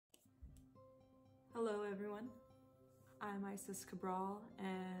Hello everyone, I'm Isis Cabral,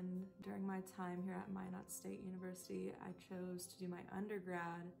 and during my time here at Minot State University, I chose to do my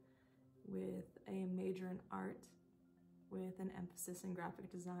undergrad with a major in art with an emphasis in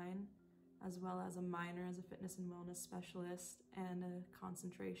graphic design, as well as a minor as a fitness and wellness specialist and a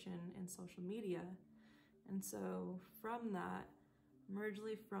concentration in social media. And so from that, I'm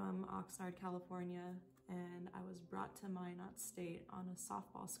originally from Oxnard, California, and I was brought to Minot State on a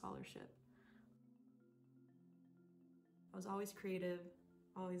softball scholarship. I was always creative,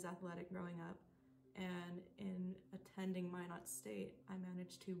 always athletic growing up, and in attending Minot State, I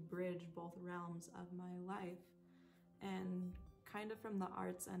managed to bridge both realms of my life. And kind of from the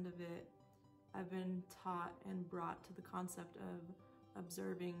arts end of it, I've been taught and brought to the concept of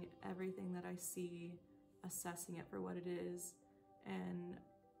observing everything that I see, assessing it for what it is, and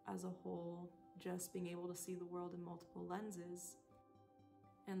as a whole, just being able to see the world in multiple lenses.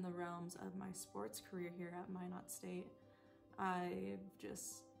 In the realms of my sports career here at Minot State, I've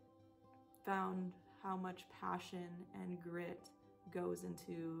just found how much passion and grit goes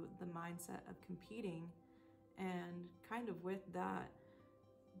into the mindset of competing, and kind of with that,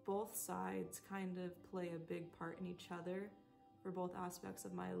 both sides kind of play a big part in each other. For both aspects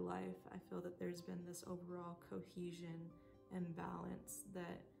of my life, I feel that there's been this overall cohesion and balance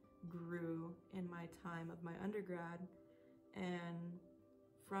that grew in my time of my undergrad, and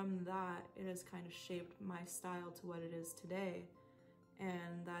from that, it has kind of shaped my style to what it is today.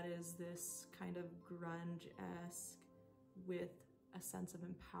 And that is this kind of grunge-esque with a sense of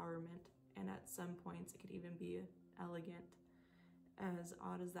empowerment. And at some points, it could even be elegant. As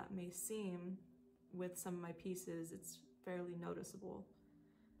odd as that may seem, with some of my pieces, it's fairly noticeable.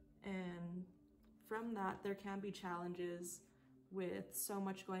 And from that, there can be challenges with so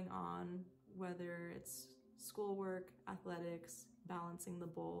much going on, whether it's schoolwork, athletics, balancing the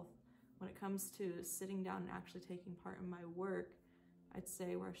both. When it comes to sitting down and actually taking part in my work, I'd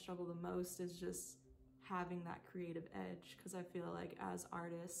say where I struggle the most is just having that creative edge, because I feel like as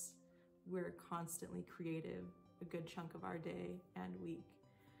artists, we're constantly creative a good chunk of our day and week.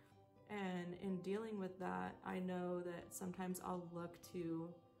 And in dealing with that, I know that sometimes I'll look to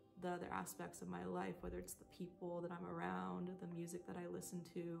the other aspects of my life, whether it's the people that I'm around, the music that I listen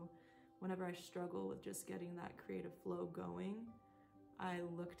to. Whenever I struggle with just getting that creative flow going, I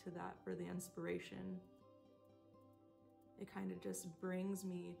look to that for the inspiration. It kind of just brings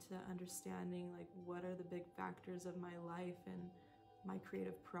me to understanding like what are the big factors of my life and my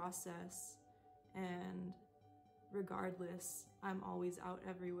creative process. And regardless, I'm always out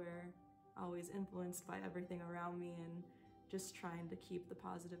everywhere, always influenced by everything around me, and just trying to keep the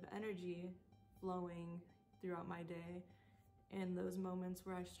positive energy flowing throughout my day. In those moments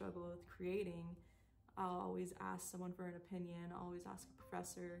where I struggle with creating, I'll always ask someone for an opinion. I'll always ask a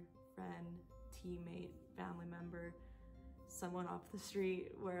professor, friend, teammate, family member, someone off the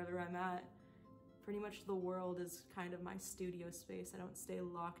street, wherever I'm at. Pretty much the world is kind of my studio space. I don't stay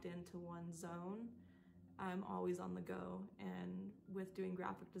locked into one zone. I'm always on the go. And with doing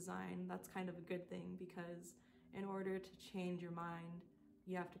graphic design, that's kind of a good thing, because in order to change your mind,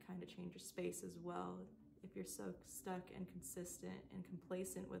 you have to kind of change your space as well. If you're so stuck and consistent and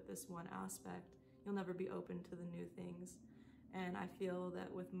complacent with this one aspect, you'll never be open to the new things. And I feel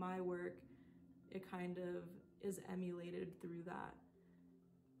that with my work, it kind of is emulated through that.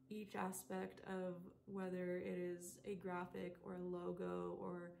 Each aspect of whether it is a graphic or a logo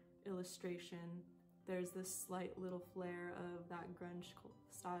or illustration, there's this slight little flair of that grunge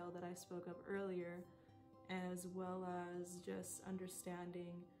style that I spoke of earlier, as well as just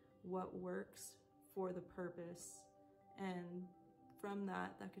understanding what works for the purpose. And from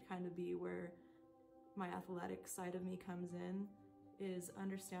that, that could kind of be where my athletic side of me comes in, is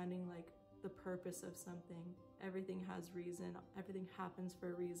understanding like the purpose of something. Everything has reason, everything happens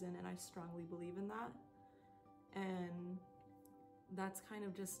for a reason, and I strongly believe in that. And that's kind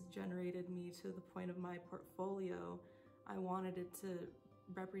of just generated me to the point of my portfolio. I wanted it to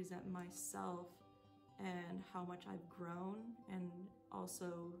represent myself and how much I've grown, and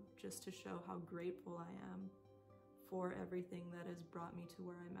also just to show how grateful I am for everything that has brought me to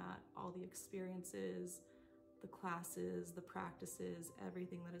where I'm at, all the experiences, the classes, the practices,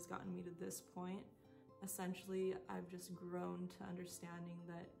 everything that has gotten me to this point. Essentially, I've just grown to understanding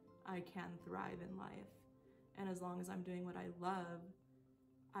that I can thrive in life. And as long as I'm doing what I love,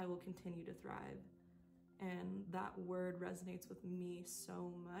 I will continue to thrive. And that word resonates with me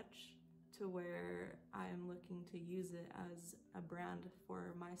so much, to where I'm looking to use it as a brand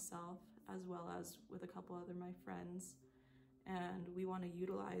for myself, as well as with a couple other my friends. And we want to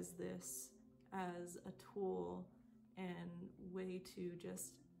utilize this as a tool and way to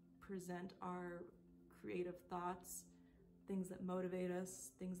just present our creative thoughts, things that motivate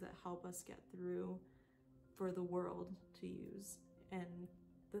us, things that help us get through for the world to use. And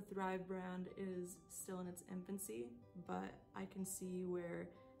the Thrive brand is still in its infancy, but I can see where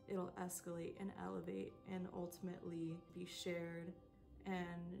it'll escalate and elevate and ultimately be shared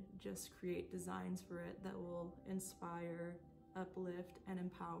and just create designs for it that will inspire, uplift, and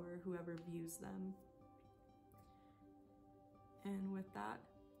empower whoever views them. And with that,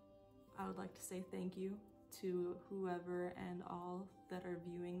 I would like to say thank you to whoever and all that are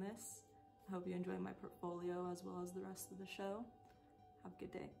viewing this. I hope you enjoy my portfolio as well as the rest of the show. Have a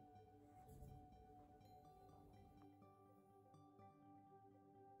good day.